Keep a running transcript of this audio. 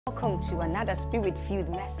Welcome to another spirit-filled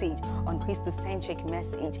message on Christocentric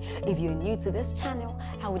Message. If you're new to this channel,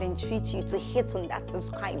 I would entreat you to hit on that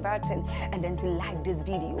subscribe button and then to like this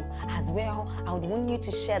video. As well, I would want you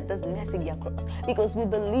to share this message across, because we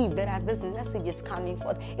believe that as this message is coming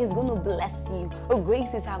forth, it's going to bless you.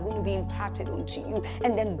 Graces are going to be imparted unto you,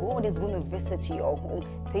 and then God is going to visit your home.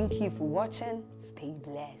 Thank you for watching. Stay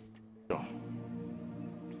blessed.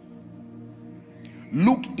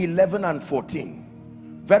 Luke 11 and 14.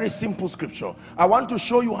 Very simple scripture. I want to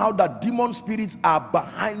show you how that demon spirits are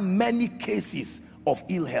behind many cases of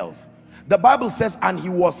ill health. The Bible says, and he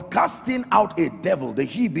was casting out a devil, the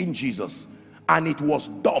he being Jesus, and it was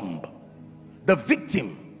dumb, the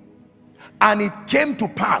victim. And it came to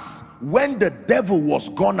pass, when the devil was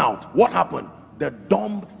gone out, what happened? The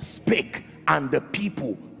dumb spake, and the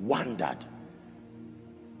people wondered.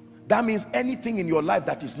 That means anything in your life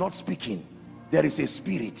that is not speaking, there is a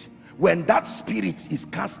spirit. When that spirit is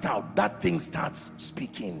cast out, that thing starts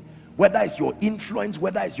speaking. Whether it's your influence,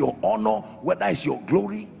 whether it's your honor, whether it's your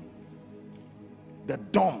glory. The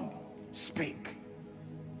dumb spake.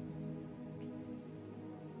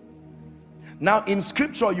 Now in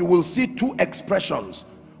scripture you will see two expressions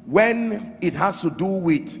when it has to do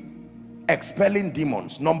with expelling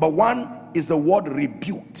demons. Number one is the word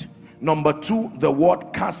rebuked. Number two, the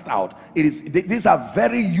word cast out. These are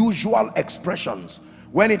very usual expressions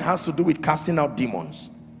when it has to do with casting out demons.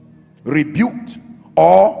 Rebuked,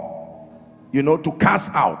 or to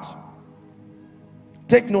cast out.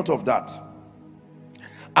 Take note of that.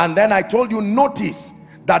 And then I told you, notice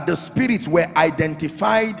that the spirits were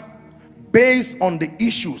identified based on the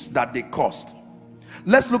issues that they caused.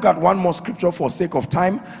 Let's look at one more scripture for sake of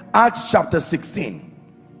time. Acts chapter 16.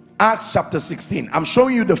 Acts chapter 16. I'm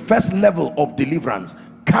showing you the first level of deliverance,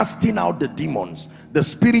 casting out the demons, the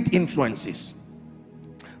spirit influences.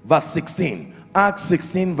 Verse 16. Acts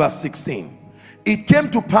 16 verse 16. It came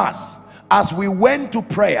to pass, as we went to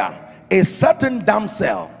prayer, a certain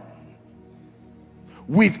damsel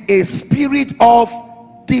with a spirit of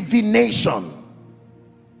divination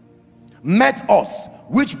met us,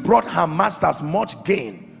 which brought her masters much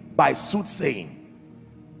gain by soothsaying.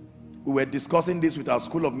 We were discussing this with our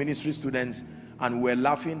school of ministry students, and we were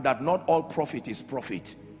laughing that not all prophet is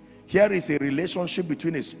prophet. Here is a relationship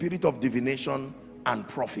between a spirit of divination and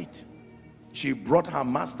prophet. She brought her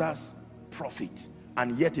masters prophet,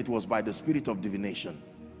 and yet it was by the spirit of divination.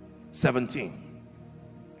 17.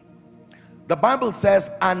 The Bible says,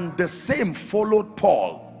 and the same followed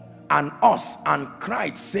Paul and us, and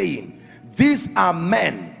cried, saying, these are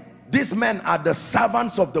men, these men are the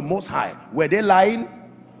servants of the Most High. Were they lying?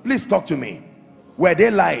 Please talk to me. Were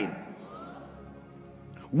they lying?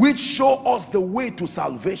 Which show us the way to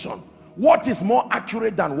salvation. What is more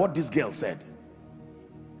accurate than what this girl said?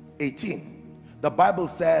 18. The Bible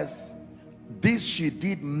says, this she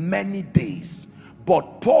did many days,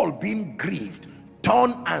 but Paul, being grieved,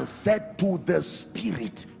 turned and said to the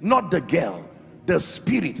spirit, not the girl, the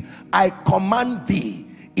spirit, I command thee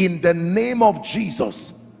in the name of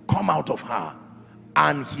Jesus, come out of her.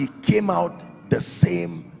 And he came out the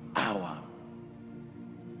same hour.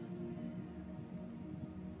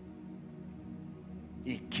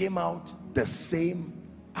 He came out the same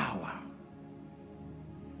hour.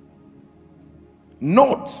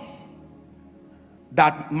 Note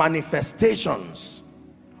that manifestations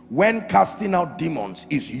when casting out demons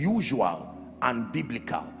is usual and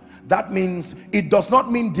biblical. That means it does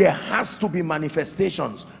not mean there has to be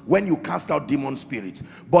manifestations when you cast out demon spirits,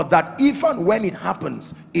 but that if and when it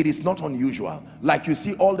happens, it is not unusual. Like you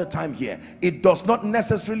see all the time here, it does not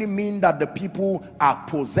necessarily mean that the people are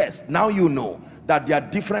possessed. Now you know that there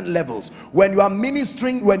are different levels. When you are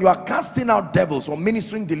ministering, when you are casting out devils or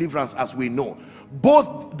ministering deliverance, as we know,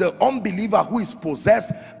 both the unbeliever who is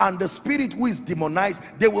possessed and the spirit who is demonized,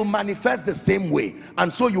 they will manifest the same way.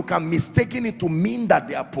 And so you can mistaken it to mean that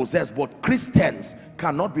they are possessed, but Christians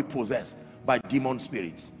cannot be possessed by demon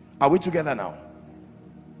spirits. Are we together now?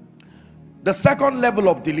 The second level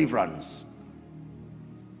of deliverance,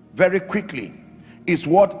 very quickly, is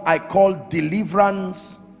what I call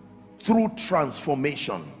deliverance through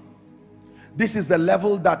transformation. This is the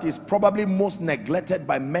level that is probably most neglected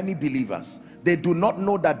by many believers. They do not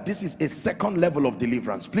know that this is a second level of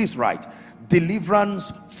deliverance. Please write, deliverance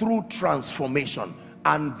through transformation,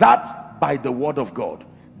 and that by the word of God.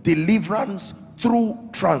 Deliverance through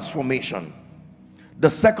transformation. The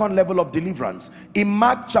second level of deliverance. In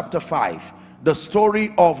Mark chapter 5, the story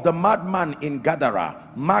of the madman in Gadara.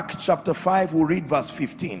 Mark chapter 5, we'll read verse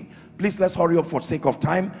 15. Please, let's hurry up for sake of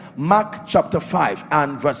time. Mark chapter 5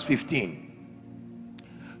 and verse 15.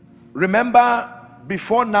 Remember,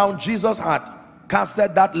 before now, Jesus had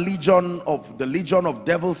casted that legion of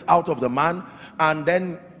devils out of the man. And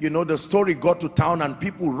then, you know, the story got to town and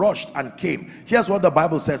people rushed and came. Here's what the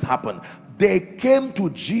Bible says happened. They came to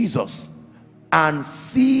Jesus and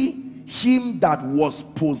see him that was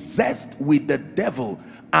possessed with the devil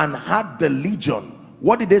and had the legion.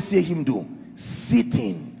 What did they see him do?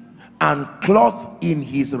 Sitting and clothed in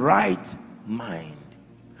his right mind.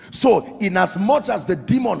 So in as much as the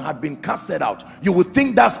demon had been casted out, you would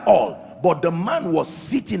think that's all, but the man was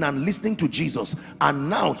sitting and listening to Jesus, and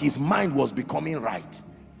now his mind was becoming right.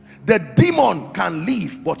 The demon can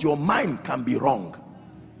leave, but your mind can be wrong.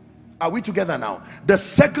 Are we together now? The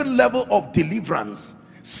second level of deliverance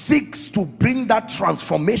seeks to bring that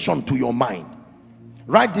transformation to your mind.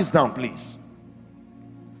 Write this down, please.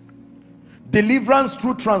 Deliverance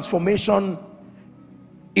through transformation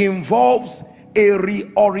involves a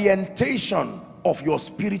reorientation of your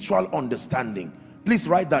spiritual understanding. Please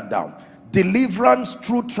write that down. Deliverance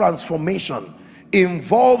through transformation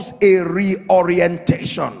involves a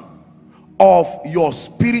reorientation of your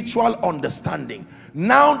spiritual understanding.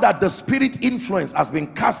 Now that the spirit influence has been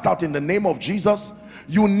cast out in the name of Jesus,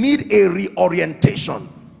 you need a reorientation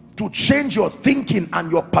to change your thinking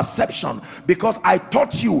and your perception, because I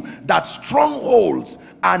taught you that strongholds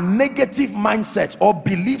are negative mindsets or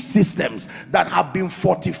belief systems that have been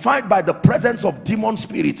fortified by the presence of demon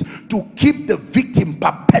spirits to keep the victim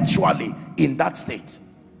perpetually in that state.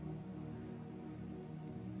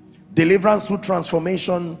 Deliverance through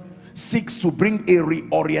transformation seeks to bring a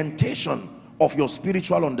reorientation of your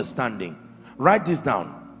spiritual understanding. Write this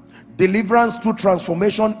down. Deliverance through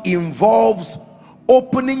transformation involves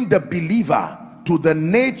opening the believer to the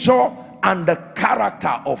nature and the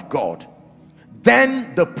character of God,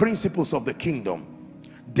 then the principles of the kingdom.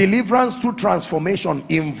 Deliverance through transformation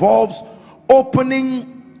involves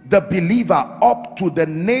opening the believer up to the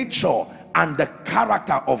nature and the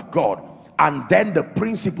character of God, and then the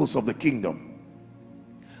principles of the kingdom.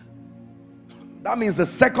 That means the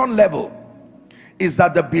second level is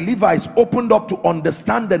that the believer is opened up to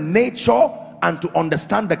understand the nature and to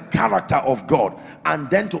understand the character of God, and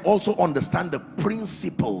then to also understand the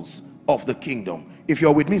principles of the kingdom. If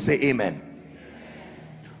you're with me, say amen.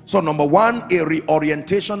 So number one, a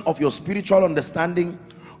reorientation of your spiritual understanding,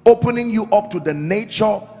 opening you up to the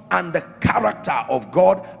nature and the character of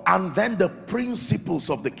God, and then the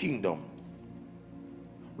principles of the kingdom.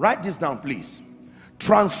 Write this down, please.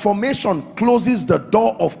 Transformation closes the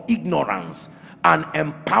door of ignorance and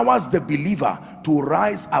empowers the believer to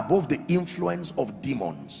rise above the influence of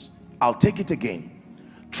demons. I'll take it again.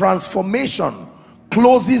 Transformation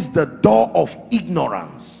closes the door of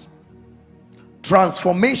ignorance.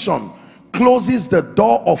 Transformation closes the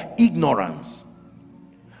door of ignorance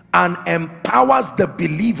and empowers the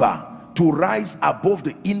believer to rise above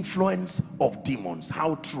the influence of demons.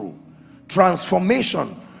 How true.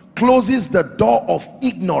 Transformation closes the door of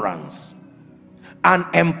ignorance and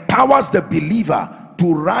empowers the believer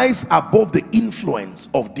to rise above the influence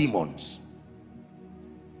of demons.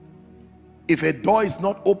 If a door is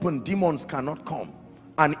not open, demons cannot come,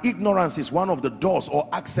 and ignorance is one of the doors or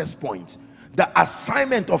access points. The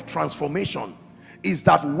assignment of transformation is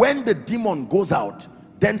that when the demon goes out,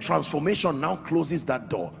 then transformation now closes that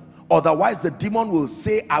door. Otherwise the demon will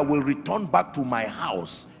say, I will return back to my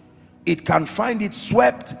house. It can find it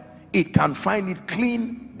swept, it can find it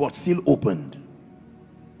clean, but still opened.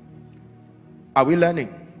 Are we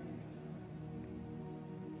learning?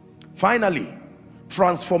 Finally,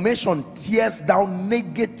 transformation tears down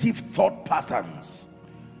negative thought patterns.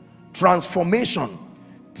 Transformation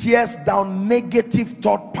tears down negative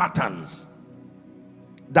thought patterns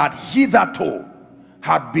that hitherto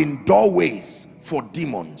had been doorways for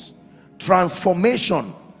demons.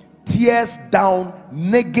 Transformation tears down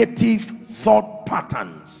negative thought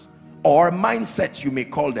patterns, or mindsets you may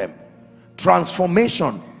call them.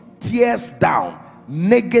 Transformation tears down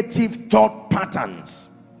negative thought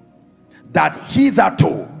patterns that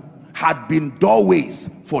hitherto had been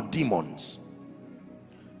doorways for demons.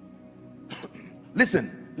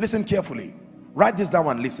 Listen carefully. Write this down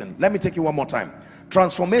and listen. Let me take you one more time.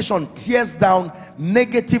 Transformation tears down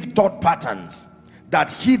negative thought patterns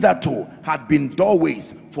that hitherto had been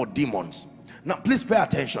doorways for demons. Now please pay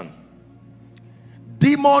attention.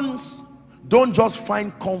 Demons don't just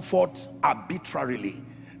find comfort arbitrarily.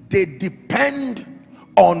 They depend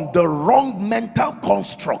on the wrong mental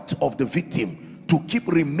construct of the victim to keep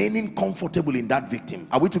remaining comfortable in that victim.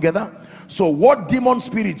 Are we together? So what demon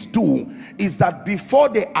spirits do is that before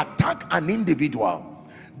they attack an individual,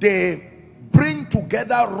 they bring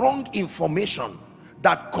together wrong information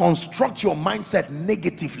that construct your mindset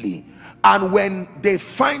negatively. And when they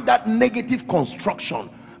find that negative construction,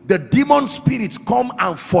 the demon spirits come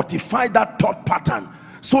and fortify that thought pattern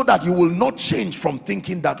so that you will not change from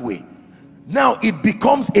thinking that way. Now it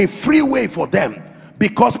becomes a free way for them,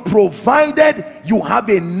 because provided you have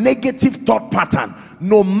a negative thought pattern,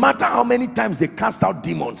 no matter how many times they cast out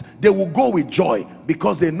demons, they will go with joy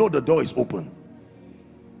because they know the door is open.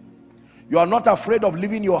 You are not afraid of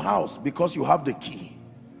leaving your house because you have the key.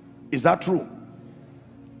 Is that true?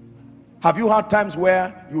 Have you had times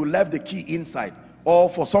where you left the key inside, or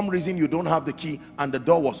for some reason you don't have the key and the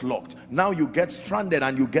door was locked? Now you get stranded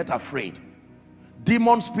and you get afraid.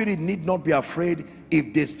 Demon spirit need not be afraid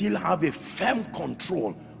if they still have a firm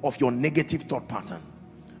control of your negative thought pattern.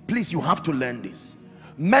 Please, you have to learn this.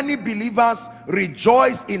 Many believers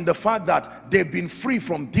rejoice in the fact that they've been free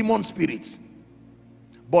from demon spirits,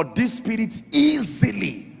 but these spirits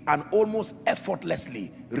easily and almost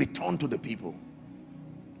effortlessly return to the people.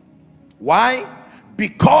 Why?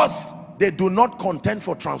 Because they do not contend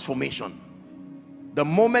for transformation. The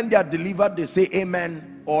moment they are delivered, they say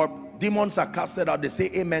amen, or demons are casted out, they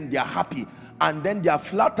say amen, they are happy, and then they are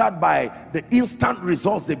flattered by the instant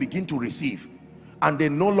results they begin to receive, and they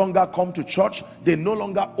no longer come to church. They no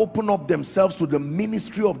longer open up themselves to the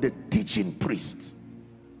ministry of the teaching priest.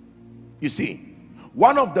 You see,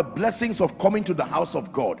 one of the blessings of coming to the house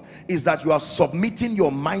of God is that you are submitting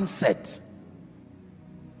your mindset.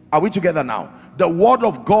 Are we together now? The word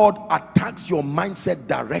of God attacks your mindset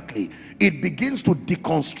directly. It begins to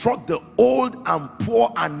deconstruct the old and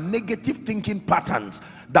poor and negative thinking patterns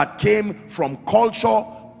that came from culture,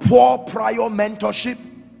 poor prior mentorship.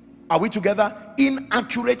 Are we together?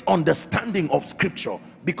 Inaccurate understanding of scripture.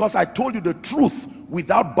 Because I told you the truth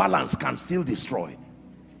without balance can still destroy.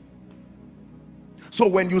 So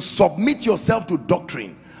when you submit yourself to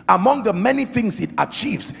doctrine, among the many things it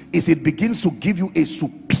achieves is it begins to give you a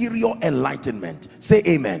superior enlightenment. Say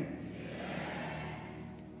amen.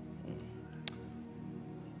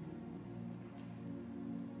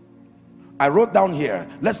 I wrote down here,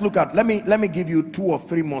 let's look at, let me give you 2 or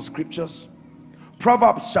 3 more scriptures.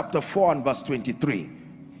 Proverbs chapter 4 and verse 23.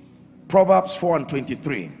 Proverbs 4 and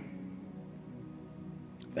 23.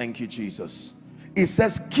 Thank you, Jesus. It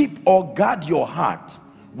says, keep or guard your heart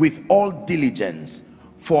with all diligence,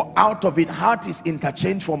 for out of it, heart is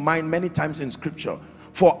interchanged for mind many times in scripture,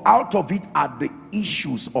 for out of it are the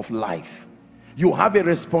issues of life. You have a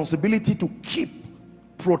responsibility to keep,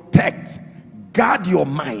 protect, guard your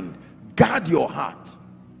mind, guard your heart.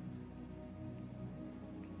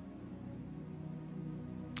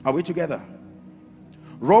 Are we together?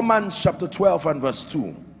 Romans chapter 12 and verse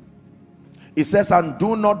 2. It says, and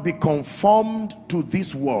do not be conformed to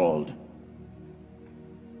this world,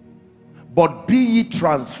 but be ye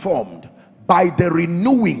transformed by the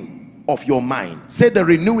renewing of your mind. Say the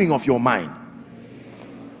renewing of your mind.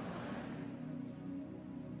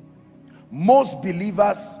 Most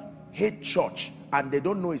believers hate church and they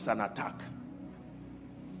don't know it's an attack.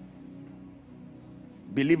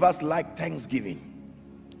 Believers like Thanksgiving.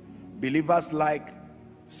 Believers like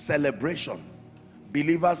celebration.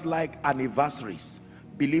 Believers like anniversaries.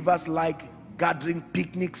 Believers like gathering,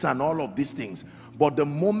 picnics and all of these things. But the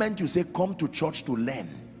moment you say come to church to learn,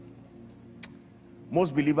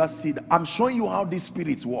 most believers see that. I'm showing you how these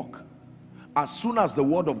spirits work. As soon as the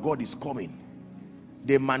word of God is coming,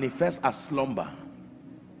 they manifest as slumber.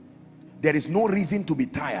 There is no reason to be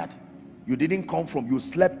tired. You didn't come from, you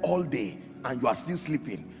slept all day and you are still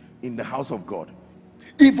sleeping in the house of God.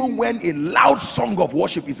 Even when a loud song of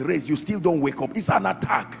worship is raised, you still don't wake up. It's an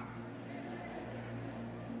attack.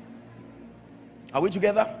 Are we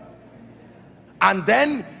together? And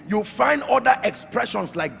then you find other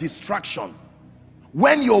expressions like distraction.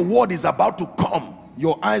 When your word is about to come,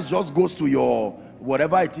 your eyes just goes to your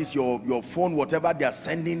whatever it is, your phone, whatever they are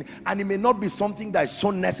sending, and it may not be something that is so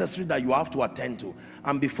necessary that you have to attend to,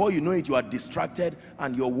 and before you know it, you are distracted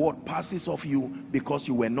and your word passes off you because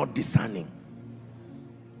you were not discerning.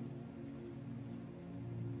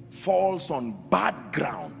 Falls on bad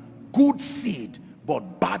ground, good seed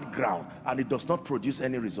but bad ground, and it does not produce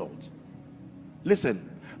any result. Listen,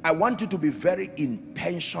 I want you to be very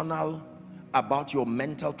intentional about your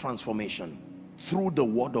mental transformation through the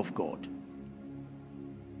word of God.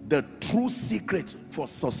 The true secret for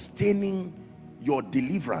sustaining your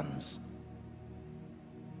deliverance,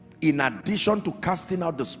 in addition to casting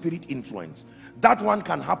out the spirit influence, that one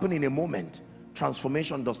can happen in a moment.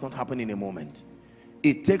 Transformation does not happen in a moment.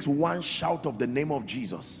 It takes one shout of the name of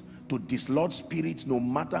Jesus to dislodge spirits, no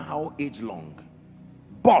matter how age long.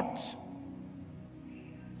 But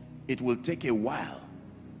it will take a while,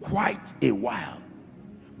 quite a while,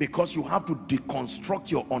 because you have to deconstruct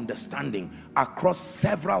your understanding across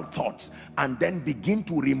several thoughts and then begin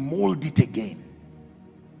to remold it again.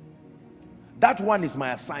 That one is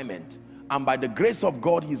my assignment, and by the grace of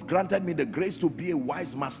God, he's granted me the grace to be a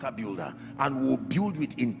wise master builder, and will build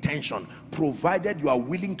with intention, provided you are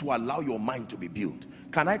willing to allow your mind to be built.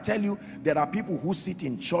 Can I tell you, there are people who sit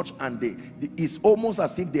in church and it's almost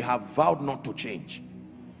as if they have vowed not to change.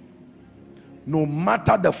 No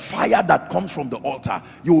matter the fire that comes from the altar,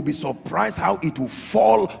 you will be surprised how it will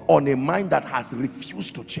fall on a mind that has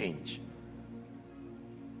refused to change.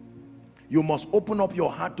 You must open up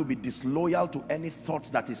your heart to be disloyal to any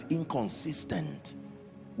thoughts that is inconsistent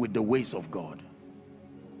with the ways of God.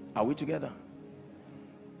 Are we together?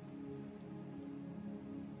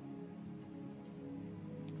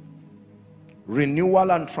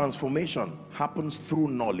 Renewal and transformation happens through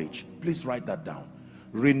knowledge. Please write that down.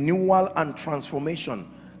 Renewal and transformation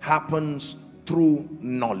happens through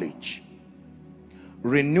knowledge.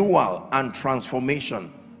 Renewal and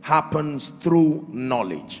transformation happens through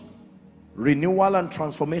knowledge. Renewal and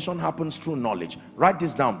transformation happens through knowledge. Write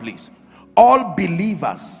this down, please. All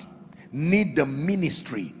believers need the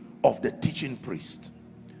ministry of the teaching priest.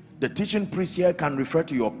 The teaching priest here can refer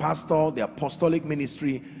to your pastor, the apostolic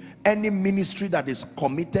ministry, any ministry that is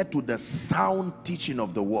committed to the sound teaching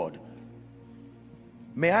of the word.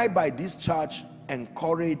 May I by this charge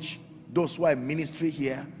encourage those who are in ministry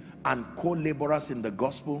here and co-laborers in the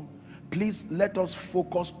gospel, please let us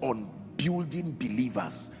focus on building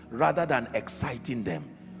believers rather than exciting them.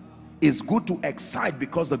 It's good to excite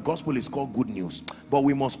because the gospel is called good news, but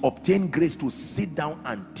we must obtain grace to sit down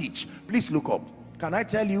and teach. Please look up. Can I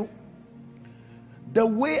tell you, the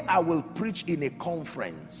way I will preach in a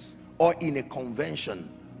conference or in a convention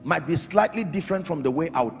might be slightly different from the way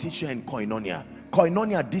I'll teach here in Koinonia.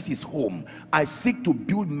 Koinonia, this is home. I seek to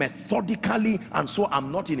build methodically, and so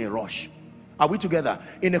I'm not in a rush. Are we together?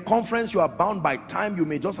 In a conference, you are bound by time. You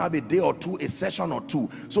may just have a day or two, a session or two,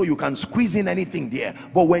 so you can squeeze in anything there.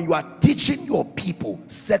 But when you are teaching your people,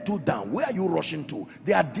 settle down. Where are you rushing to?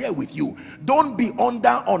 They are there with you. Don't be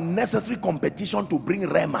under unnecessary competition to bring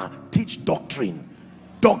Rema. Teach doctrine,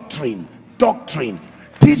 doctrine, doctrine.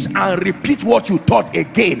 Teach and repeat what you taught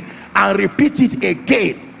again, and repeat it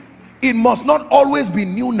again. It must not always be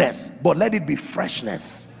newness, but let it be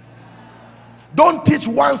freshness. Don't teach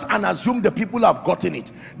once and assume the people have gotten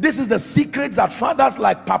it. This is the secret that fathers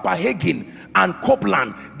like Papa Hagin and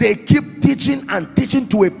Copeland, they keep teaching and teaching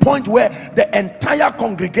to a point where the entire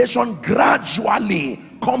congregation gradually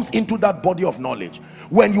comes into that body of knowledge.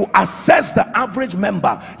 When you assess the average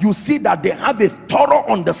member, you see that they have a thorough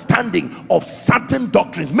understanding of certain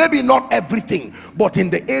doctrines. Maybe not everything, but in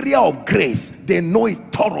the area of grace, they know it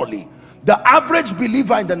thoroughly. The average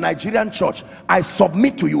believer in the Nigerian church, I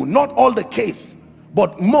submit to you, not all the case,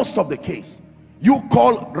 but most of the case, you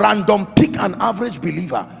call random, pick an average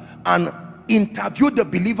believer and interview the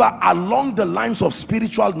believer along the lines of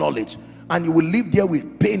spiritual knowledge, and you will live there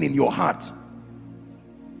with pain in your heart.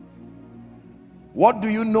 What do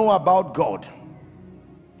you know about God?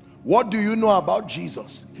 What do you know about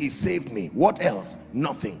Jesus? He saved me. What else?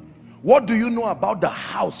 Nothing. What do you know about the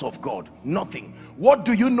house of God? Nothing. What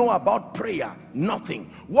do you know about prayer? Nothing.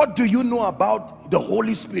 What do you know about the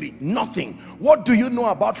Holy Spirit? Nothing. What do you know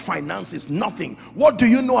about finances? Nothing. What do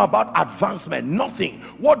you know about advancement? Nothing.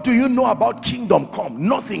 What do you know about kingdom come?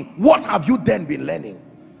 Nothing. What have you then been learning?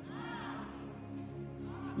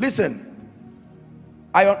 Listen,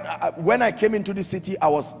 when I came into the city, I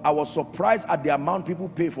was surprised at the amount people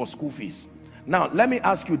pay for school fees. Now, let me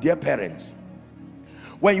ask you, dear parents,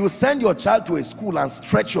 when you send your child to a school and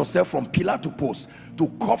stretch yourself from pillar to post to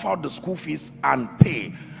cough out the school fees and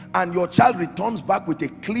pay, and your child returns back with a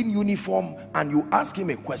clean uniform, and you ask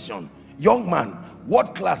him a question, young man,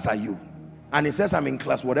 what class are you? And he says, I'm in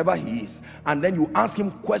class whatever he is. And then you ask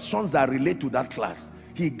him questions that relate to that class.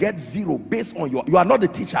 He gets 0 based on you are not the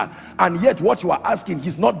teacher, and yet what you are asking,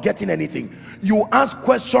 he's not getting anything. You ask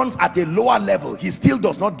questions at a lower level, he still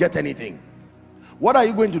does not get anything. What are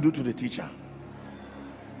you going to do to the teacher?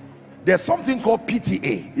 There's something called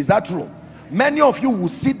PTA. Is that true? Many of you will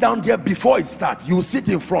sit down there before it starts. You will sit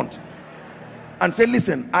in front and say,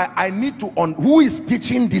 listen, I need to who is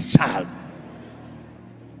teaching this child?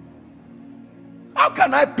 How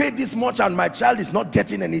can I pay this much and my child is not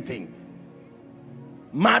getting anything?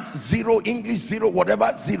 Math 0, English 0,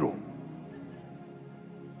 whatever 0.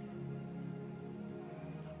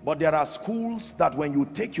 But there are schools that when you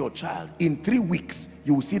take your child, in 3 weeks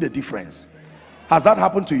you will see the difference. Has that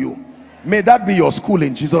happened to you? May that be your school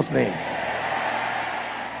in Jesus' name.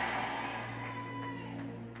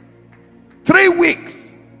 3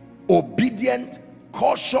 weeks, obedient,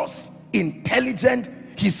 cautious, intelligent.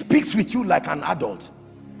 He speaks with you like an adult.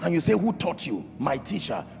 And you say, who taught you? My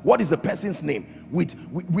teacher. What is the person's name?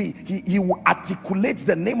 He will articulate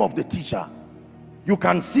the name of the teacher. You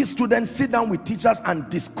can see students sit down with teachers and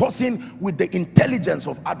discussing with the intelligence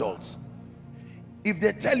of adults. If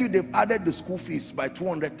they tell you they've added the school fees by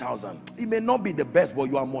 200,000, it may not be the best, but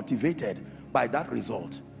you are motivated by that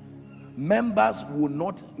result. Members will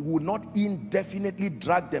not indefinitely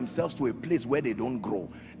drag themselves to a place where they don't grow.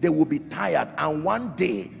 They will be tired, and one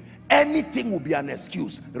day anything will be an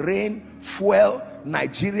excuse. Rain, fuel,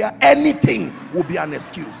 Nigeria, anything will be an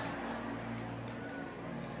excuse.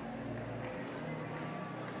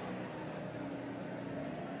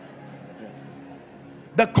 Yes.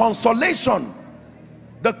 The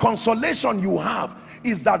consolation you have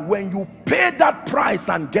is that when you pay that price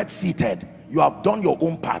and get seated, you have done your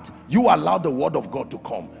own part. You allow the word of God to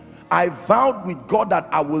come. I vowed with God that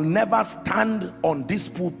I will never stand on this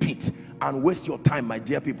pulpit and waste your time, my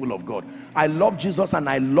dear people of God. I love Jesus and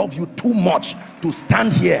I love you too much to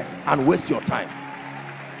stand here and waste your time.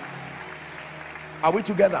 Are we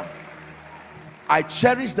together? I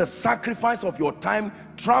cherish the sacrifice of your time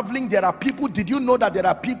traveling. There are people, did you know that there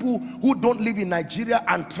are people who don't live in Nigeria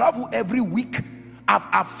and travel every week?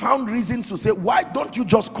 I've found reasons to say, why don't you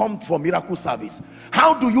just come for miracle service?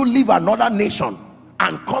 How do you leave another nation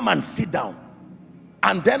and come and sit down?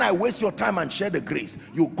 And then I waste your time and share the grace.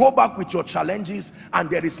 You go back with your challenges and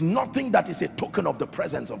there is nothing that is a token of the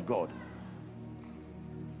presence of God.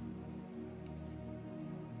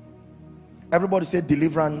 Everybody say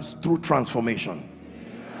deliverance through transformation.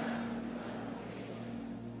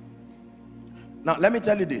 Now let me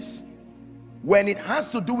tell you this. When it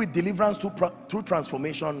has to do with deliverance through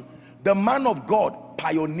transformation, the man of God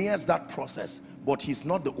pioneers that process, but he's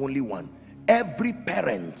not the only one. Every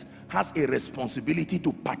parent has a responsibility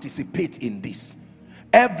to participate in this.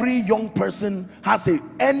 Every young person has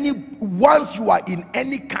once you are in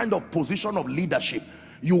any kind of position of leadership,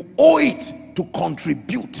 you owe it to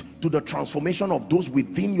contribute to the transformation of those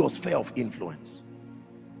within your sphere of influence.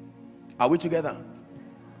 Are we together?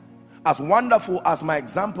 As wonderful as my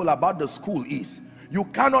example about the school is, you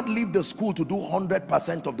cannot leave the school to do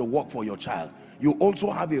 100% of the work for your child. You also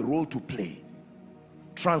have a role to play.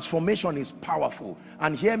 Transformation is powerful.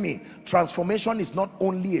 And hear me, transformation is not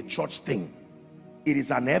only a church thing, it is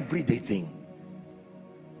an everyday thing.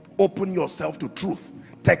 Open yourself to truth.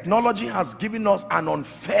 Technology has given us an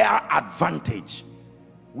unfair advantage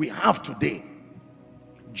we have today.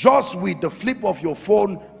 Just with the flip of your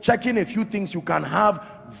phone, checking a few things, you can have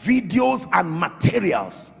videos and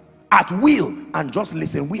materials at will and just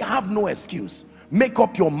listen. We have no excuse. Make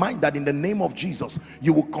up your mind that in the name of Jesus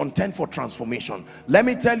you will contend for transformation. Let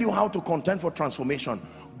me tell you how to contend for transformation.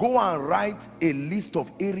 Go and write a list of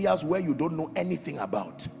areas where you don't know anything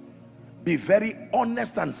about. Be very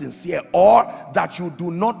honest and sincere, or that you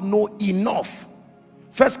do not know enough.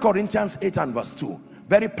 1 Corinthians 8 and verse 2,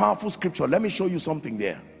 very powerful scripture. Let me show you something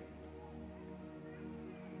there.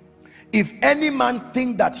 If any man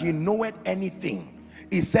think that he knoweth anything,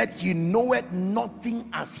 he said he knoweth nothing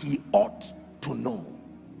as he ought to know.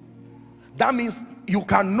 That means you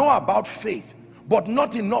can know about faith, but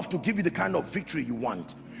not enough to give you the kind of victory you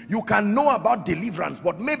want. You can know about deliverance,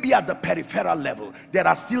 but maybe at the peripheral level there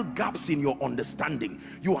are still gaps in your understanding.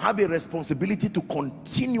 You have a responsibility to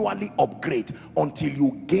continually upgrade until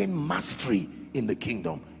you gain mastery in the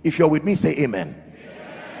kingdom. If you're with me, say amen.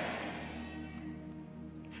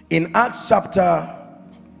 In Acts chapter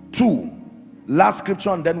 2, last scripture,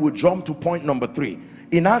 and then we'll jump to point number 3.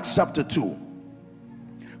 In Acts chapter 2,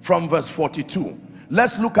 from verse 42,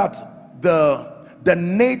 let's look at the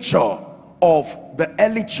nature of the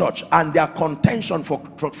early church and their contention for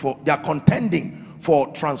their contending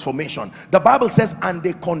for transformation. The Bible says, and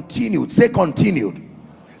they continued. Say continued.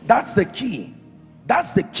 That's the key.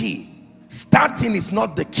 That's the key. Starting is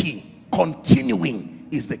not the key. Continuing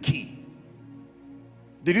is the key.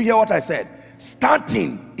 Did you hear what I said?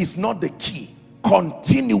 Starting is not the key.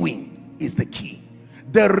 Continuing is the key.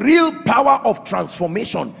 The real power of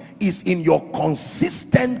transformation is in your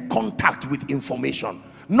consistent contact with information.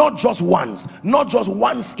 Not just once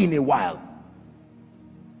in a while.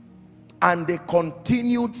 And they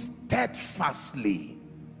continued steadfastly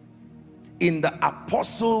in the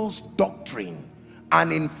apostles' doctrine,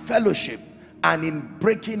 and in fellowship, and in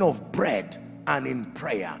breaking of bread, and in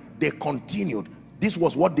prayer. They continued. This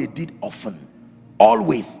was what they did often,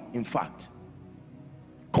 always, in fact.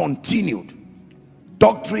 Continued.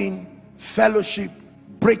 Doctrine, fellowship,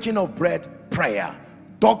 breaking of bread, prayer.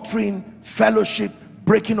 Doctrine, fellowship,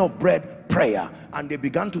 breaking of bread, prayer. And they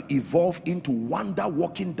began to evolve into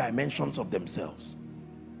wonder-working dimensions of themselves.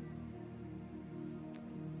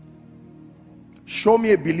 Show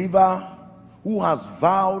me a believer who has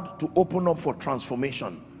vowed to open up for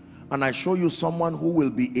transformation, and I show you someone who will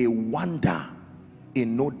be a wonder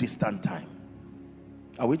in no distant time.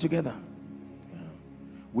 Are we together? Yeah.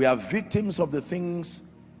 We are victims of the things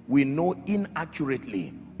we know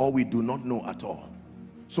inaccurately or we do not know at all.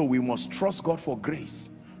 So we must trust God for grace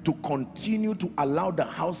to continue to allow the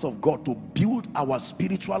house of God to build our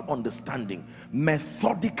spiritual understanding,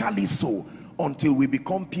 methodically so, until we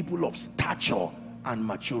become people of stature and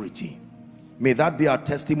maturity. May that be our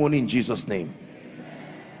testimony in Jesus' name.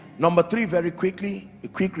 Number 3, very quickly, a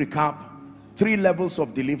quick recap. 3 levels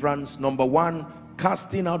of deliverance. Number 1,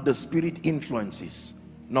 casting out the spirit influences.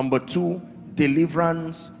 Number 2,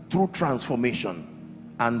 deliverance through transformation,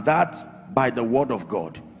 and that by the word of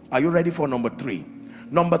God. Are you ready for number 3?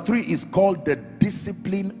 Number 3 is called the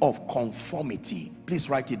discipline of conformity.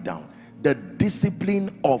 Please write it down. The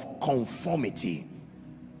discipline of conformity.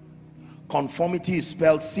 Conformity is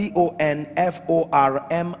spelled C-O-N-F-O-R-M-I-T-Y.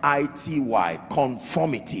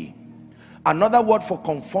 Conformity. Another word for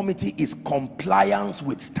conformity is compliance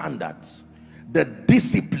with standards. The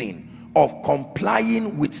discipline of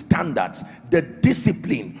complying with standards. The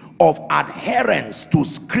discipline of adherence to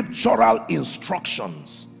scriptural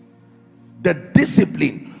instructions. The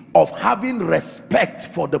discipline of having respect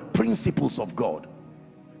for the principles of God.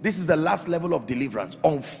 This is the last level of deliverance.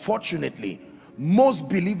 Unfortunately, most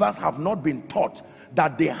believers have not been taught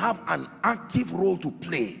that they have an active role to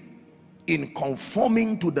play in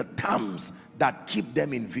conforming to the terms that keep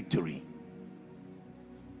them in victory.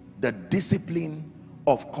 The discipline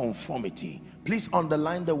of conformity. Please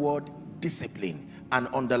underline the word discipline and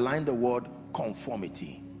underline the word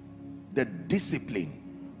conformity. The discipline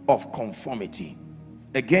of conformity.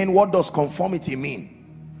 Again, what does conformity mean?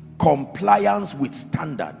 Compliance with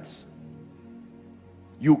standards.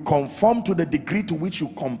 You conform to the degree to which you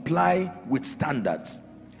comply with standards.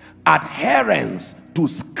 Adherence to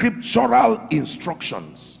scriptural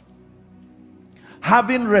instructions.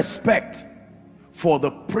 Having respect for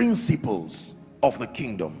the principles of the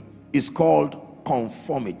kingdom is called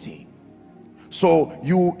conformity. So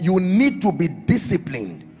you need to be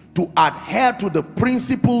disciplined to adhere to the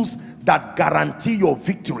principles that guarantee your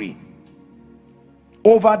victory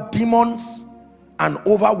over demons and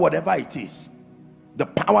over whatever it is, the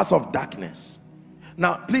powers of darkness.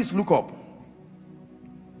 Now please look up.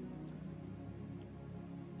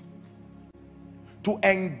 To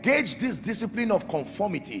engage this discipline of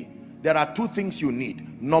conformity, there are 2 things you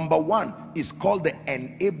need. Number 1 is called the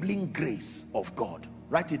enabling grace of God.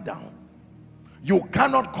 Write it down. You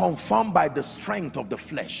cannot conform by the strength of the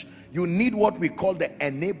flesh. You need what we call the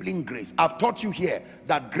enabling grace. I've taught you here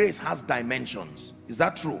that grace has dimensions. Is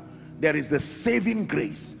that true? There is the saving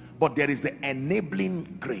grace, but there is the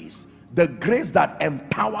enabling grace. The grace that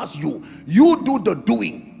empowers you. You do the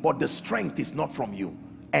doing, but the strength is not from you.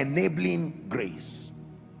 Enabling grace.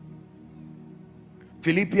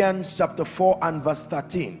 Philippians chapter 4 and verse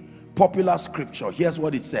 13. Popular scripture. Here's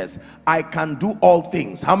what it says. I can do all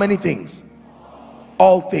things. How many things?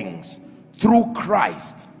 All things through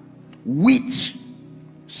Christ, which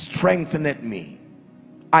strengtheneth me.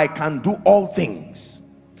 I can do all things.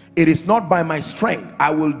 It is not by my strength. I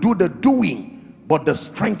will do the doing, but the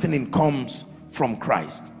strengthening comes from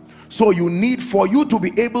Christ. So you need, for you to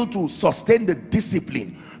be able to sustain the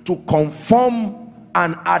discipline, to conform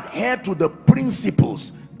and adhere to the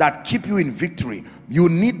principles that keep you in victory, you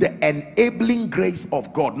need the enabling grace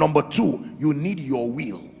of God. Number 2, you need your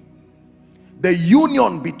will. The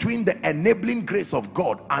union between the enabling grace of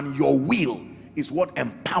God and your will is what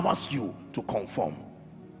empowers you to conform.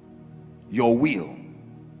 Your will.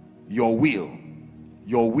 Your will.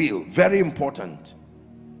 Your will. Very important.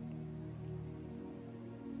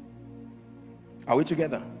 Are we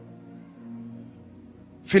together?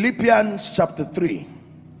 Philippians chapter 3.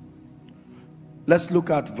 Let's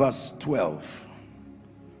look at verse 12.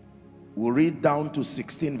 We'll read down to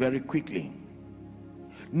 16 very quickly.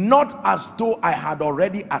 Not as though I had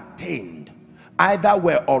already attained, either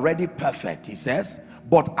were already perfect, he says,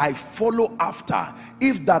 but I follow after,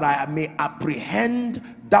 if that I may apprehend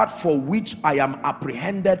that for which I am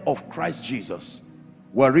apprehended of Christ Jesus.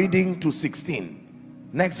 We're reading to 16.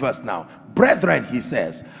 Next verse now. Brethren, he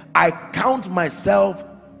says, I count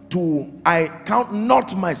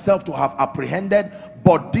not myself to have apprehended,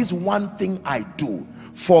 but this one thing I do,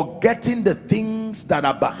 forgetting the things that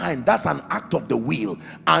are behind. That's an act of the will.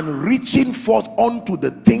 And reaching forth unto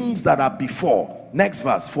the things that are before. Next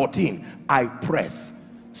verse 14. I press.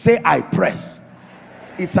 Say I press.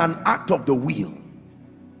 It's an act of the will.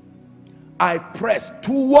 I press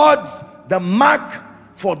towards the mark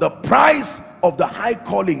for the prize of the high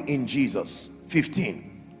calling in Jesus. 15.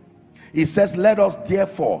 He says, let us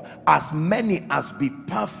therefore, as many as be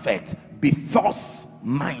perfect, be thus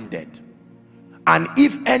minded. And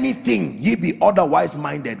if anything ye be otherwise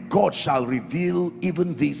minded, God shall reveal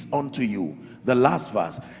even this unto you. The last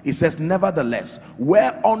verse, it says, nevertheless,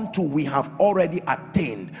 whereunto we have already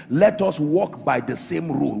attained, let us walk by the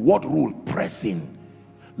same rule. What rule? Pressing.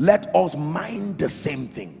 Let us mind the same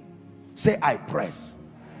thing. Say, I press.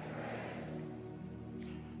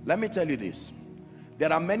 Let me tell you this.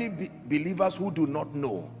 There are many believers who do not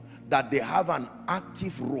know that they have an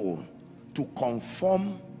active role to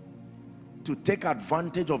conform, to take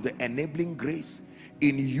advantage of the enabling grace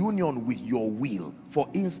in union with your will. For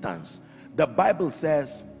instance, the Bible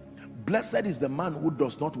says, blessed is the man who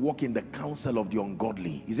does not walk in the counsel of the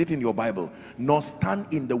ungodly. Is it in your Bible? Nor stand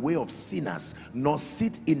in the way of sinners, nor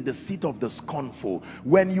sit in the seat of the scornful.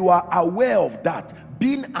 When you are aware of that,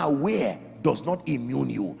 being aware does not immune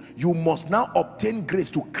you. You must now obtain grace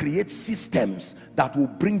to create systems that will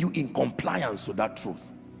bring you in compliance to that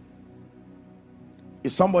truth.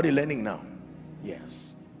 Is somebody learning now?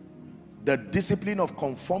 Yes. The discipline of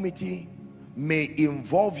conformity may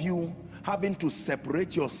involve you having to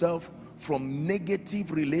separate yourself from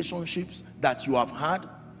negative relationships that you have had.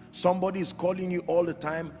 Somebody is calling you all the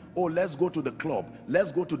time, oh, let's go to the club,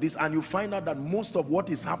 let's go to this, and you find out that most of what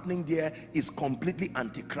is happening there is completely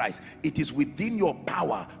antichrist. It is within your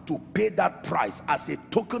power to pay that price as a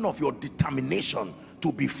token of your determination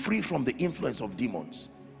to be free from the influence of demons.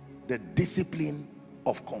 The discipline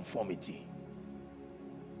of conformity.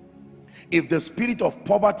 If the spirit of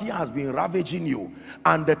poverty has been ravaging you,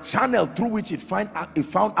 and the channel through which it found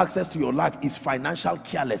access to your life is financial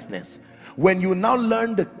carelessness, when you now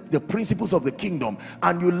learn the principles of the kingdom,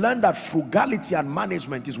 and you learn that frugality and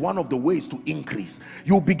management is one of the ways to increase,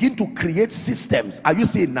 you begin to create systems. Are you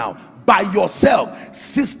seeing now? By yourself,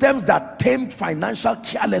 systems that tame financial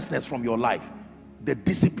carelessness from your life. The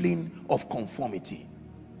discipline of conformity.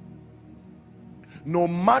 No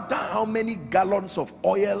matter how many gallons of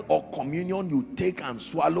oil or communion you take and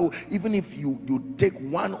swallow, even if you take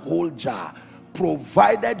one whole jar,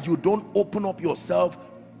 provided you don't open up yourself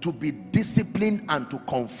to be disciplined and to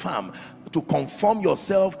conform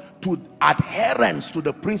yourself to adherence to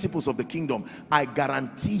the principles of the kingdom, I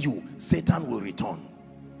guarantee you Satan will return.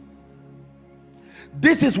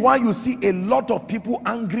 This is why you see a lot of people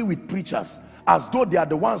angry with preachers, as though they are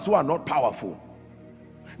the ones who are not powerful.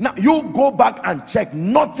 Now you go back and check,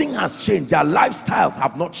 nothing has changed. Their lifestyles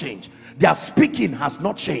have not changed. Their speaking has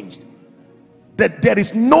not changed. That there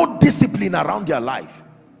is no discipline around their life.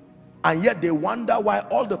 And yet they wonder why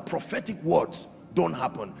all the prophetic words don't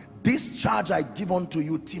happen. This charge I give unto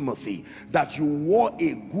you, Timothy, that you war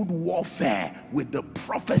a good warfare with the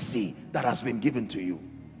prophecy that has been given to you.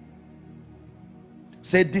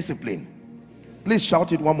 Say discipline. Please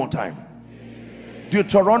shout it one more time.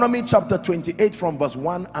 Deuteronomy chapter 28 from verse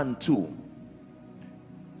 1 and 2.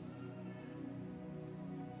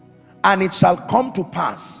 And it shall come to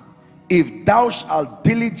pass, if thou shalt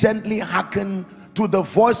diligently hearken to the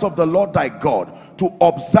voice of the Lord thy God, to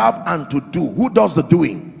observe and to do. Who does the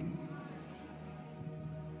doing?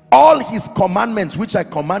 All his commandments which I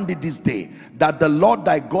commanded this day, that the Lord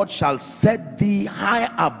thy God shall set thee high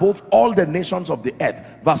above all the nations of the earth.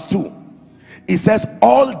 Verse 2. It says,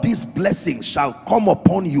 all these blessings shall come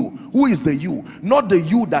upon you. Who is the you? Not the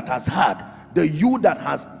you that has had, the you that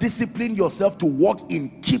has disciplined yourself to walk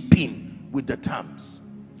in keeping with the terms.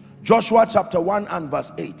 Joshua chapter 1 and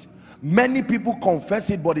verse 8. Many people confess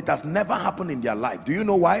it, but it has never happened in their life. Do you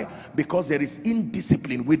know why? Because there is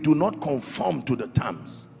indiscipline. We do not conform to the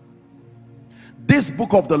terms. This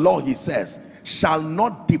book of the law, he says, shall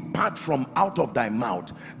not depart from out of thy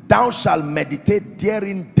mouth. Thou shalt meditate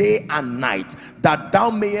therein day and night, that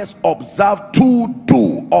thou mayest observe to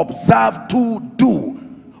do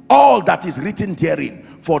all that is written therein.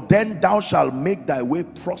 For then thou shalt make thy way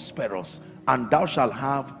prosperous, and thou shalt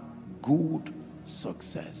have good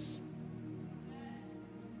success.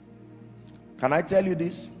 Can I tell you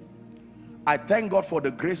this? I thank God for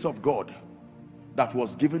the grace of God that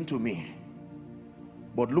was given to me.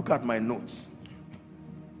 But look at my notes.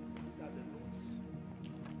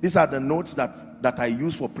 These are the notes that I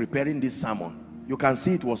use for preparing this sermon. You can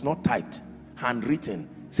see it was not typed, handwritten.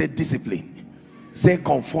 Say discipline. Say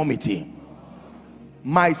conformity.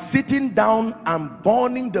 My sitting down and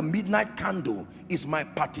burning the midnight candle is my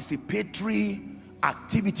participatory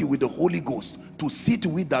activity with the Holy Ghost, to see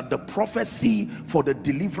to it that the prophecy for the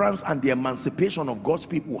deliverance and the emancipation of God's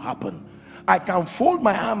people will happen. I can fold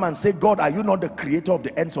my arm and say, God, are you not the creator of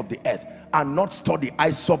the ends of the earth, and not study?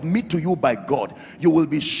 I submit to you by God. You will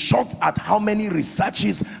be shocked at how many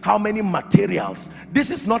researches, how many materials.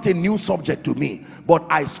 This is not a new subject to me, but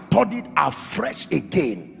I studied afresh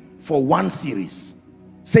again for one series.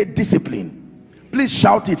 Say discipline. Please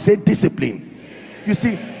shout it. Say discipline. You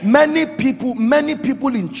see, many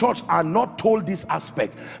people in church are not told this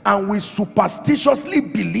aspect, and we superstitiously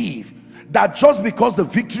believe that just because the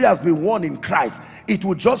victory has been won in Christ, it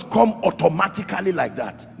will just come automatically like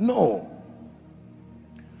that. No.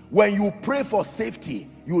 When you pray for safety,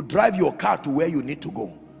 you drive your car to where you need to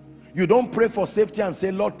go. You don't pray for safety and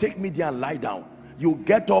say, Lord, take me there and lie down. You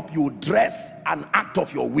get up, you dress, an act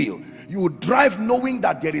of your will. You drive knowing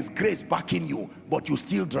that there is grace backing you, but you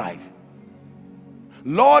still drive.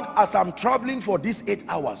 Lord, as I'm traveling for these 8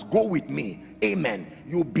 hours, go with me. Amen.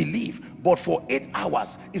 You believe, but for 8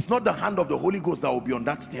 hours, it's not the hand of the Holy Ghost that will be on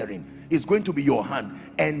that steering. It's going to be your hand.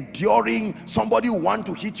 Enduring, somebody who want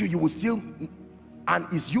to hit you, you will still, and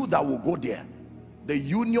it's you that will go there. The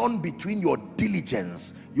union between your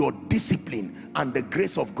diligence, your discipline, and the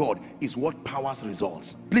grace of God is what powers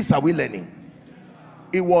results. Please, are we learning?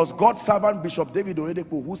 It was God's servant Bishop David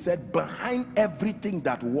Oyedepo who said, behind everything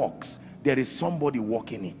that works, there is somebody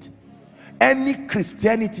walking it. Any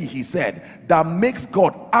Christianity, he said, that makes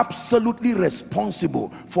God absolutely responsible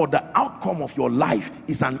for the outcome of your life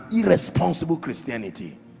is an irresponsible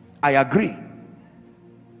Christianity. I agree.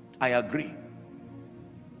 I agree.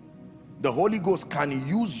 The Holy Ghost can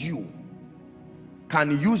use you,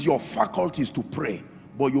 can use your faculties to pray,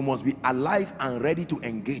 but you must be alive and ready to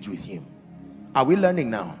engage with him. Are we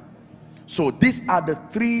learning now? So these are the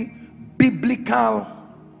 3 biblical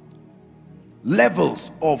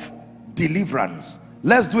levels of deliverance.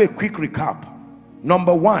 Let's do a quick recap.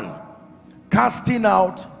 Number 1, casting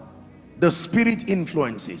out the spirit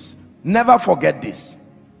influences. Never forget this.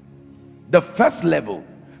 The first level,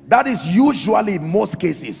 that is usually in most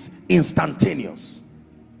cases instantaneous.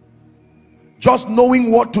 Just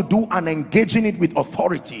knowing what to do and engaging it with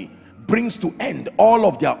authority brings to end all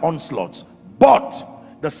of their onslaughts. But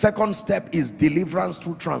the second step is deliverance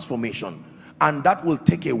through transformation, and that will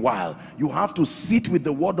take a while. You have to sit with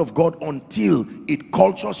the word of God until it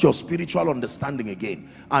cultures your spiritual understanding again.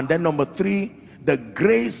 And then number 3, the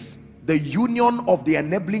grace, the union of the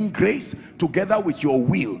enabling grace together with your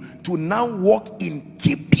will to now walk in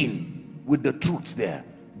keeping with the truths there.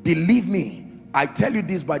 Believe me, I tell you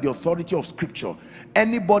this by the authority of scripture.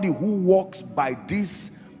 Anybody who walks by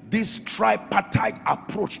this tripartite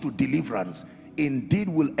approach to deliverance indeed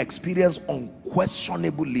will experience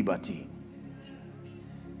unquestionable liberty.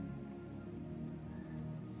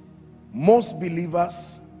 Most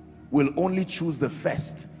believers will only choose the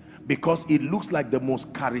first because it looks like the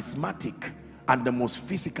most charismatic and the most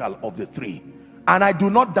physical of the 3. And I do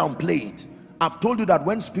not downplay it. I've told you that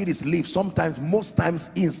when spirits leave, sometimes, most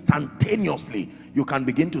times instantaneously, you can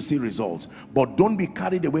begin to see results. But don't be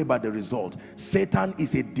carried away by the result. Satan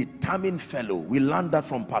is a determined fellow. We learned that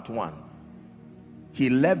from part 1. He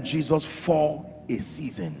left Jesus for a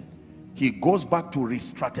season. He goes back to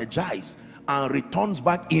re-strategize and returns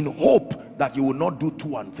back in hope that you will not do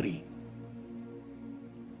 2 and 3.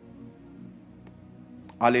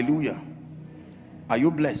 Hallelujah. Are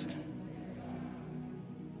you blessed?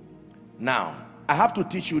 Now, I have to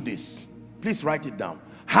teach you this. Please write it down.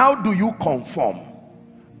 How do you conform?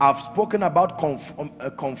 I've spoken about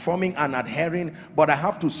conforming and adhering, but I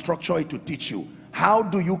have to structure it to teach you. How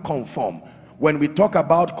do you conform? When we talk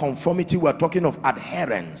about conformity, we're talking of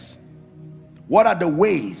adherence. What are the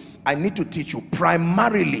ways? I need to teach you.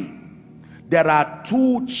 Primarily, there are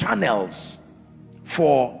 2 channels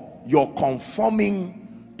for your conforming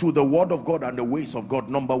to the word of God and the ways of God.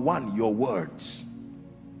 Number 1, your words.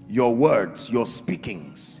 Your words, your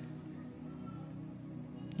speakings.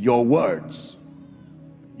 Your words.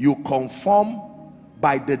 You conform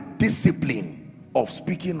by the discipline of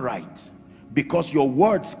speaking right, because your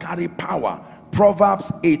words carry power.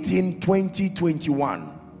 Proverbs 18:20-21.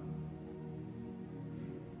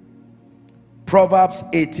 Proverbs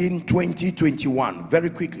 18:20-21. Very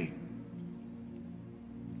quickly.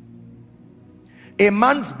 A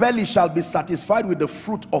man's belly shall be satisfied with the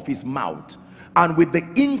fruit of his mouth, and with the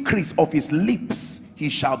increase of his lips he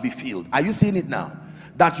shall be filled. Are you seeing it now?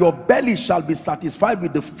 That your belly shall be satisfied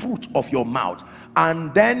with the fruit of your mouth,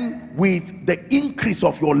 and then with the increase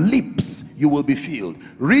of your lips you will be filled.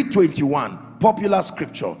 Read 21, popular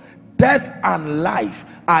scripture. Death and life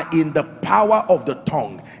are in the power of the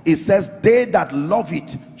tongue. It says, they that love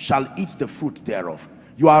it shall eat the fruit thereof.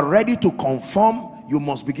 You are ready to conform, you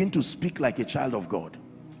must begin to speak like a child of God.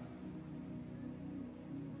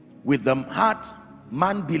 With the heart,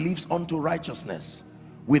 man believes unto righteousness.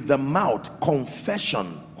 With the mouth,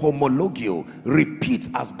 confession, homologio, repeat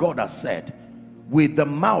as God has said. With the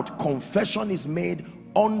mouth, confession is made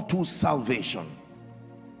unto salvation.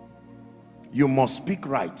 You must speak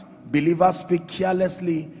right. Believers speak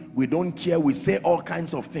carelessly. We don't care. We say all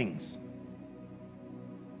kinds of things.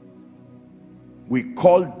 We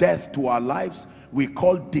call death to our lives. We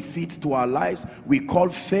call defeat to our lives. We call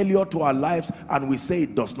failure to our lives, and we say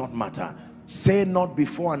it does not matter. Say not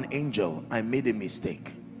before an angel, I made a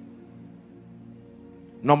mistake.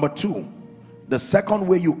 Number two, the second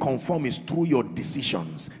way you conform is through your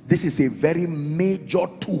decisions. This is a very major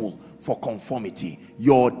tool for conformity.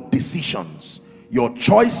 Your decisions, your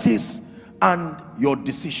choices and your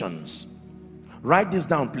decisions. Write this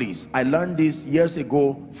down, please. I learned this years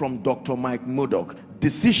ago from Dr. Mike Murdoch.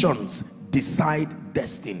 Decisions decide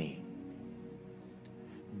destiny.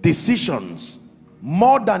 Decisions,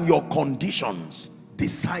 more than your conditions,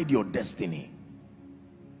 decide your destiny.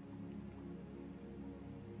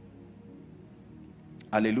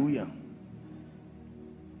 Hallelujah.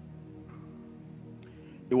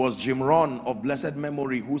 It was Jim Rohn of blessed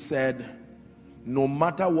memory who said, no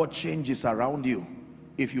matter what changes around you,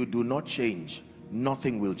 if you do not change,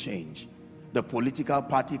 nothing will change. The political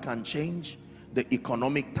party can change, the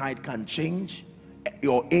economic tide can change,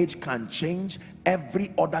 your age can change,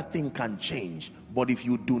 every other thing can change. But if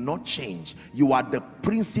you do not change, you are the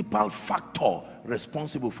principal factor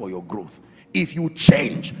responsible for your growth. If you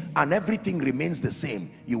change and everything remains the same,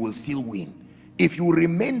 you will still win. If you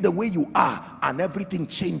remain the way you are and everything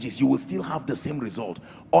changes, you will still have the same result.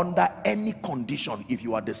 Under any condition, if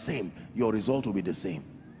you are the same, your result will be the same.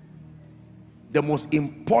 The most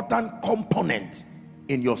important component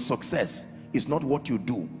in your success is not what you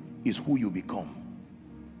do, is who you become.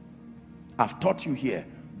 I've taught you here,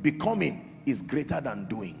 becoming is greater than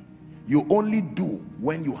doing. You only do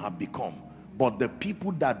when you have become. But the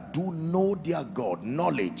people that do know their God,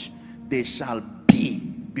 knowledge, they shall be.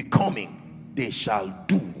 Becoming, they shall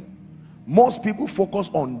do. Most people focus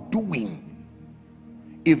on doing.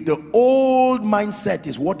 If the old mindset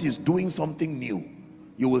is what is doing something new,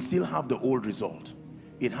 you will still have the old result.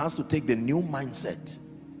 It has to take the new mindset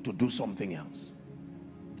to do something else.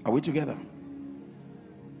 Are we together?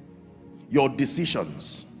 Your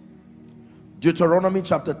decisions. Deuteronomy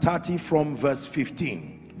chapter 30 from verse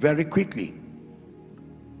 15. Very quickly.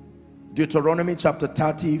 Deuteronomy chapter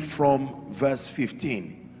 30 from verse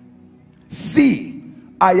 15. See,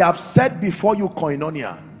 I have set before you,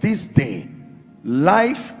 koinonia, this day,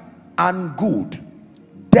 life and good,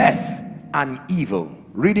 death and evil.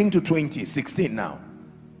 Reading to 16 now.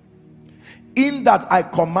 In that I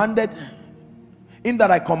commanded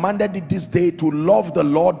thee this day to love the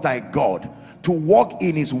Lord thy God, to walk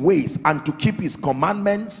in his ways and to keep his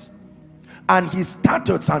commandments and his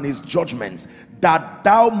statutes and his judgments, that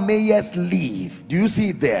thou mayest live. Do you see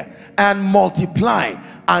it there? And multiply,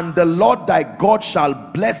 and the Lord thy God shall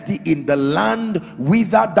bless thee in the land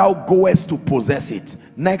whither thou goest to possess it.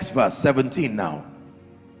 Next verse, 17 now.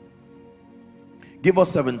 Give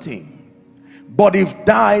us 17. But if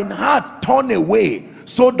thine heart turn away,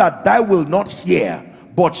 so that thou wilt not hear,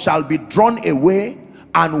 but shall be drawn away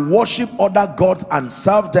and worship other gods and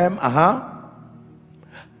serve them,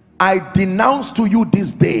 I denounce to you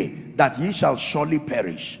this day that ye shall surely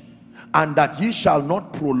perish, and that ye shall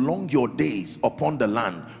not prolong your days upon the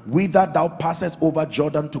land whither thou passest over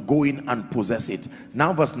Jordan to go in and possess it.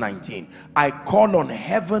 Now verse 19. I call on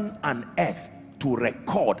heaven and earth to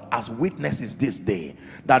record as witnesses this day,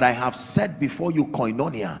 that I have set before you,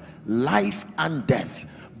 koinonia, life and death,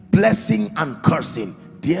 blessing and cursing.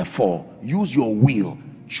 Therefore use your will,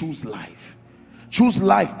 choose life. Choose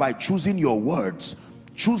life by choosing your words.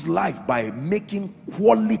 Choose life by making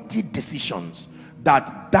quality decisions,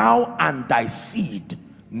 that thou and thy seed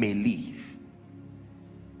may live.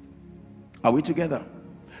 Are we together?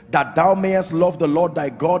 That thou mayest love the Lord thy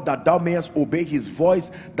God, that thou mayest obey his voice,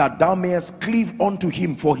 that thou mayest cleave unto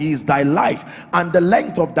him, for he is thy life, and the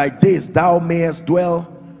length of thy days thou mayest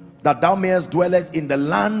dwell, that thou mayest dwell in the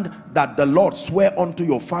land that the Lord sware unto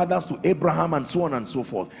your fathers, to Abraham, and so on and so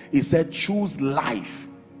forth. He said, choose life.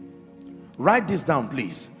 Write this down,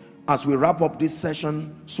 please, as we wrap up this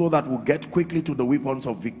session, so that we'll get quickly to the weapons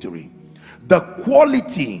of victory. The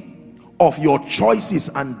quality of your choices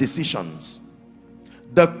and decisions,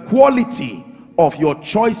 the quality of your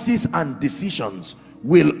choices and decisions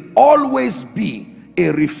will always be a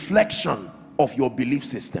reflection of your belief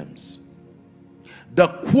systems. The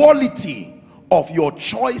quality of your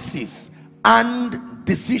choices and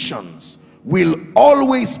decisions will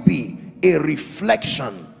always be a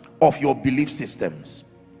reflection of your belief systems.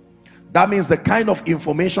 That means the kind of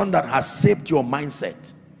information that has shaped your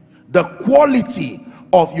mindset. The quality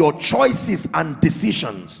of your choices and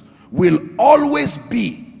decisions will always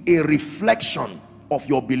be a reflection of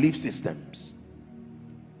your belief systems.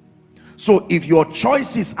 So if your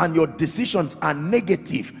choices and your decisions are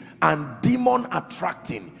negative and demon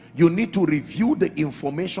attracting, you need to review the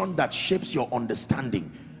information that shapes your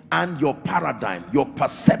understanding and your paradigm, your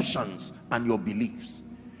perceptions and your beliefs.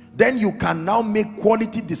 Then you can now make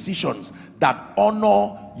quality decisions that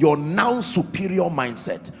honor your now superior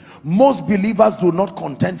mindset. Most believers do not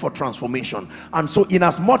contend for transformation, and so in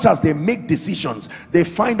as much as they make decisions, they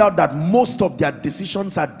find out that most of their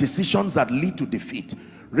decisions are decisions that lead to defeat.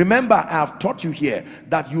 Remember, I have taught you here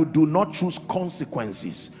that you do not choose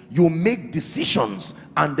consequences. You make decisions,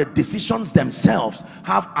 and the decisions themselves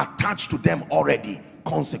have attached to them already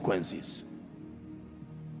consequences.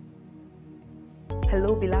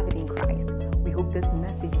 Hello, beloved in Christ. We hope this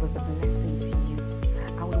message was a blessing to you.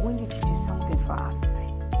 I would want you to do something for us.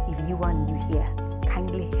 If you are new here,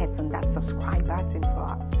 kindly hit on that subscribe button for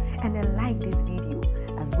us, and then like this video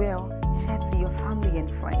as well. Share to your family and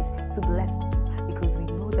friends to bless them, because we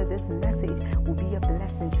know that this message will be a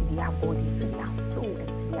blessing to their body, to their soul,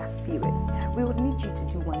 and to their spirit. We would need you to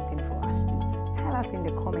do one thing for us too. Tell us in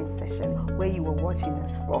the comment section where you were watching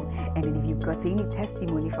us from, and then if you've got any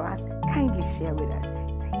testimony for us, kindly share with us.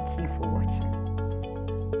 Thank you for watching.